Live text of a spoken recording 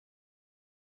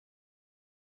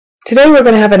Today we're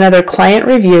going to have another client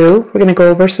review. We're going to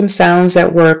go over some sounds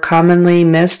that were commonly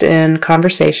missed in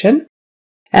conversation.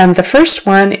 And the first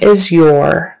one is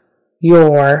your,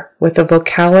 with a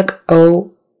vocalic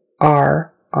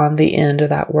O-R on the end of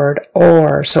that word,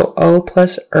 or. So O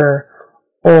plus or.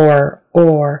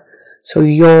 So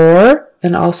your,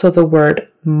 and also the word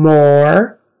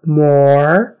more,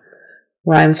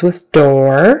 rhymes with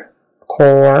door,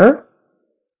 core,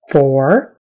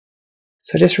 for.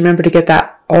 So just remember to get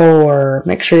that or.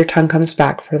 Make sure your tongue comes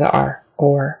back for the R,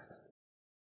 or.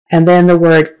 And then the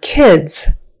word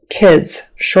kids,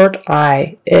 short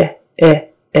I,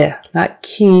 not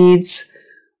kids,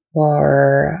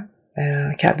 or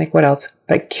I can't think what else,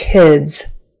 but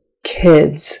kids,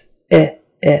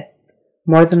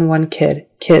 more than one kid,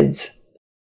 kids.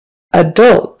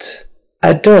 Adult,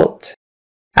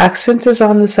 accent is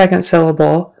on the second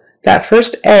syllable. That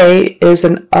first A is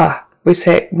an we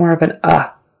say more of an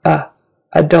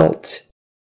adult.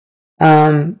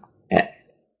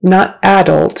 Not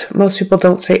adult. Most people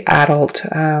don't say adult.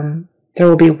 There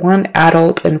will be one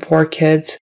adult and 4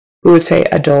 kids. We would say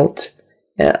adult,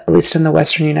 at least in the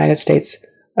Western United States.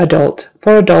 Adult.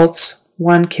 4 adults,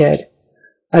 1 kid.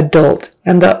 Adult.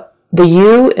 And the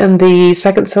U in the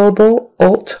second syllable,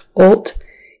 ult,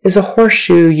 is a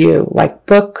horseshoe U, like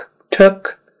book,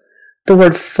 took. The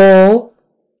word full.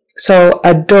 So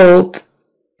adult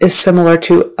is similar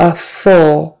to a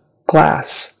full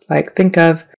glass. Like think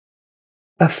of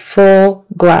a full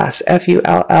glass,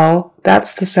 F-U-L-L.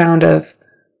 That's the sound of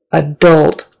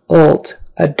adult,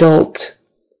 adult.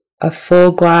 A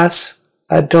full glass,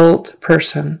 adult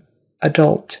person,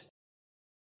 adult.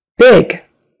 Big,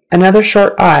 another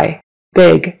short I,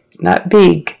 big, not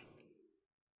big.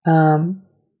 And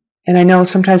I know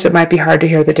sometimes it might be hard to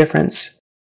hear the difference.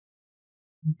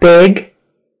 Big,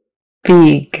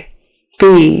 big.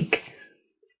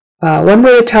 One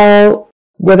way to tell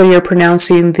whether you're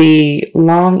pronouncing the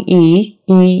long E,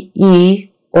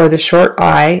 or the short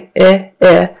I,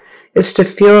 is to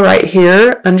feel right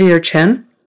here under your chin.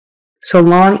 So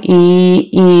long E,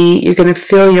 you're going to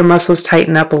feel your muscles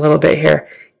tighten up a little bit here.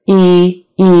 E,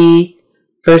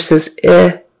 versus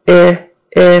they're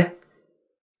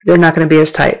not going to be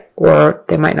as tight, or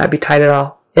they might not be tight at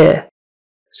all.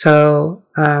 So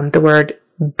the word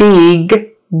big,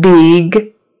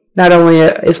 not only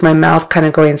is my mouth kind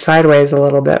of going sideways a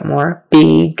little bit more,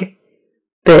 big,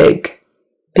 but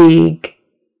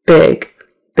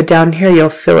down here you'll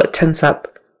feel it tense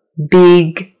up.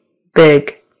 Big.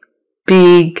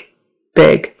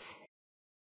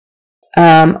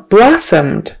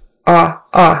 Blossomed,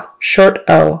 short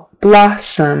O,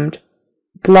 blossomed,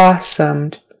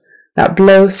 not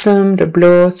blossomed or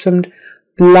blossomed,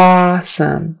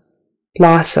 blossomed.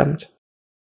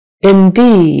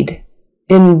 Indeed,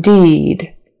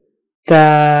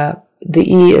 the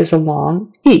E is a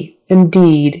long E,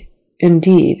 indeed.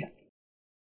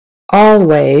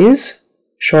 Always,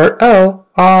 short O,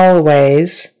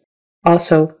 always.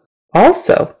 Also,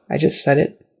 I just said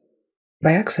it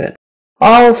by accident.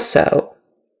 Also,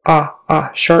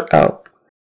 short O.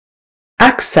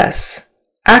 Access.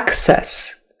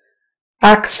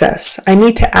 I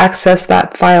need to access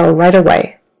that file right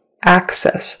away.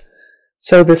 Access.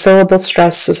 So the syllable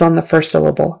stress is on the first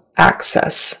syllable.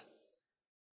 Access.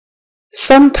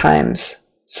 Sometimes.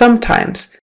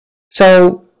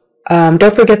 So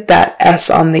don't forget that S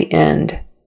on the end.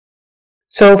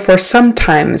 So for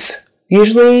sometimes,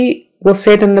 usually we'll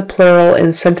say it in the plural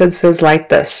in sentences like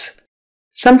this.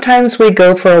 Sometimes we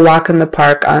go for a walk in the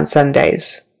park on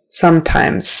Sundays.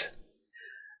 Sometimes.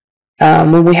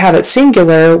 When we have it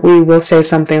singular, we will say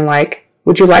something like,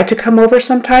 would you like to come over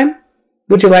sometime?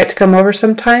 Would you like to come over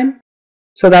sometime?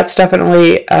 So that's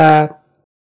definitely a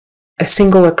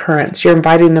single occurrence. You're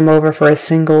inviting them over for a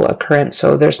single occurrence,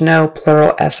 so there's no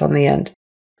plural S on the end.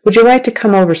 Would you like to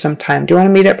come over sometime? Do you want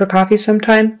to meet up for coffee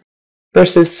sometime?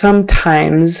 Versus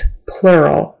sometimes,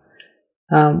 plural.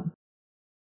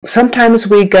 Sometimes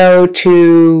we go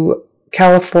to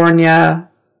California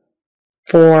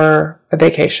for a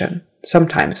vacation.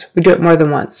 Sometimes. We do it more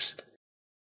than once.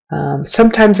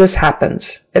 Sometimes this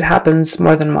happens. It happens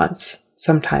more than once.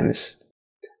 Sometimes.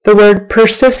 The word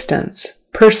persistence.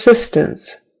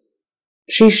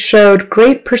 She showed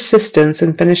great persistence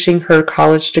in finishing her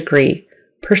college degree.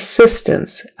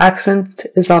 Persistence. Accent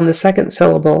is on the second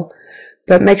syllable,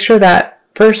 but make sure that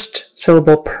first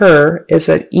syllable per is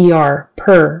an ER.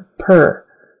 Per.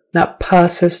 Not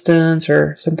persistence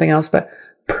or something else, but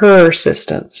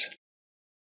persistence.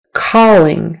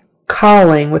 Calling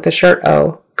with a short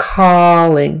O.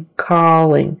 Calling.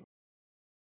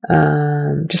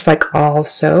 Just like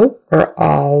also or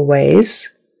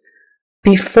always.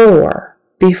 Before,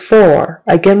 before,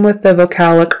 again with the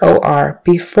vocalic OR,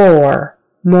 before,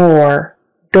 more,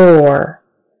 door.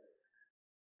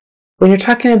 When you're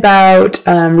talking about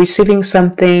receiving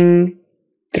something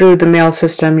through the mail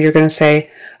system, you're going to say,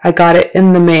 I got it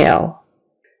in the mail.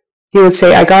 You would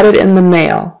say, I got it in the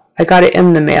mail. I got it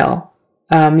in the mail.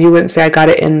 You wouldn't say, I got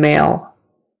it in mail.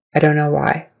 I don't know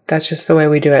why. That's just the way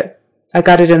we do it. I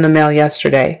got it in the mail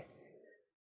yesterday.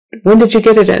 When did you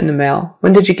get it in the mail?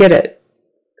 When did you get it?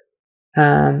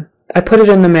 I put it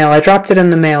in the mail. I dropped it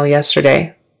in the mail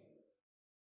yesterday.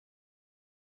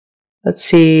 Let's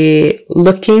see.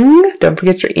 Looking. Don't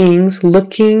forget your ings.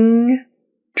 Looking,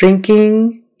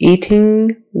 drinking,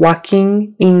 eating,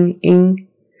 walking, ing.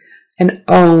 And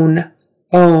own.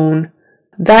 Own.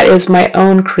 That is my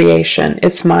own creation.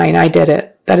 It's mine. I did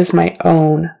it. That is my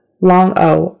own. Long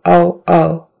O.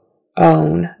 O.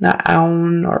 Own. Not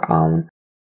own or own.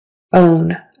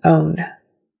 Own. Own.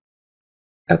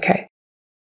 Okay.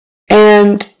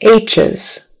 And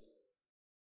H's.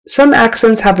 Some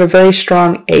accents have a very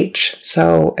strong H.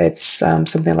 So it's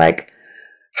something like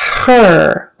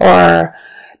her, or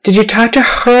did you talk to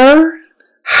her?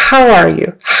 How are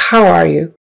you? How are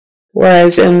you?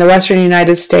 Whereas in the Western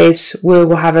United States, we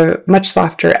will have a much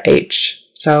softer H.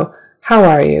 So, how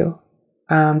are you?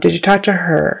 Did you talk to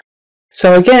her?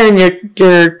 So again,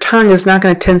 your tongue is not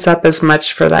going to tense up as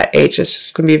much for that H. It's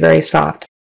just going to be very soft.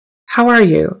 How are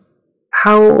you?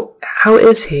 How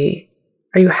is he?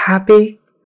 Are you happy?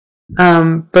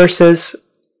 Versus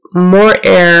more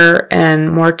air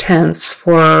and more tense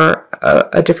for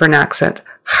a different accent.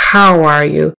 How are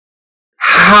you?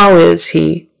 How is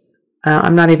he?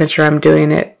 I'm not even sure I'm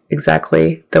doing it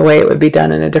exactly the way it would be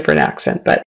done in a different accent,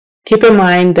 but keep in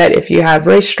mind that if you have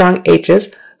very strong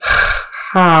H's,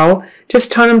 how,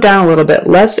 just tone them down a little bit.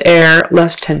 Less air,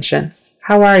 less tension.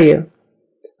 How are you?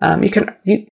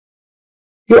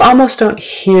 You almost don't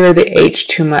hear the H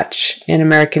too much in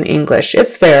American English.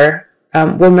 It's there.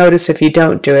 We'll notice if you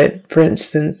don't do it. For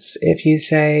instance, if you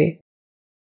say,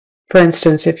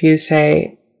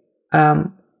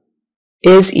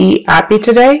 is he happy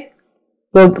today?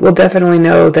 We'll definitely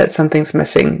know that something's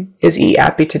missing. Is he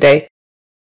happy today?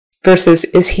 Versus,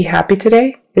 is he happy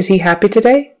today? Is he happy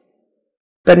today?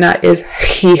 But not, is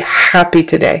he happy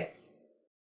today?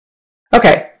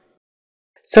 Okay.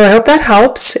 So I hope that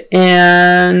helps,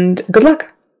 and good luck.